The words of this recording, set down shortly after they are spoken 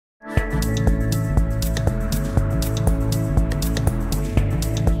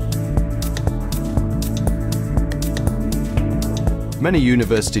Many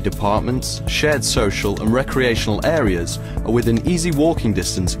university departments, shared social and recreational areas are within easy walking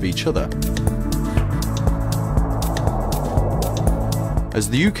distance of each other. As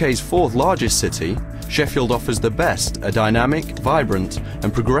the UK's fourth largest city, Sheffield offers the best a dynamic, vibrant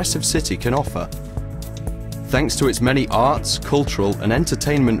and progressive city can offer. Thanks to its many arts, cultural and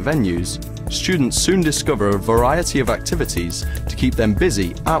entertainment venues, students soon discover a variety of activities to keep them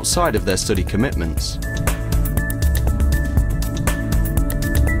busy outside of their study commitments.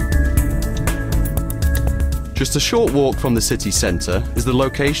 Just a short walk from the city centre is the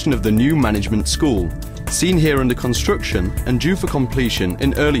location of the new management school, seen here under construction and due for completion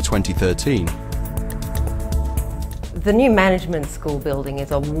in early 2013. The new management school building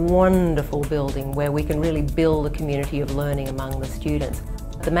is a wonderful building where we can really build a community of learning among the students.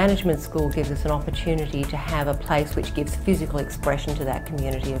 The management school gives us an opportunity to have a place which gives physical expression to that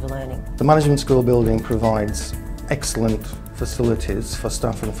community of learning. The management school building provides excellent facilities for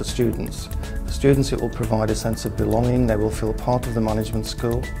staff and for students. For students, it will provide a sense of belonging. They will feel part of the management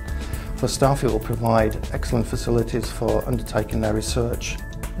school. For staff, it will provide excellent facilities for undertaking their research.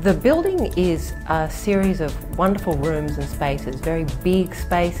 The building is a series of wonderful rooms and spaces, very big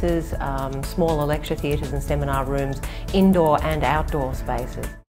spaces, smaller lecture theatres and seminar rooms, indoor and outdoor spaces.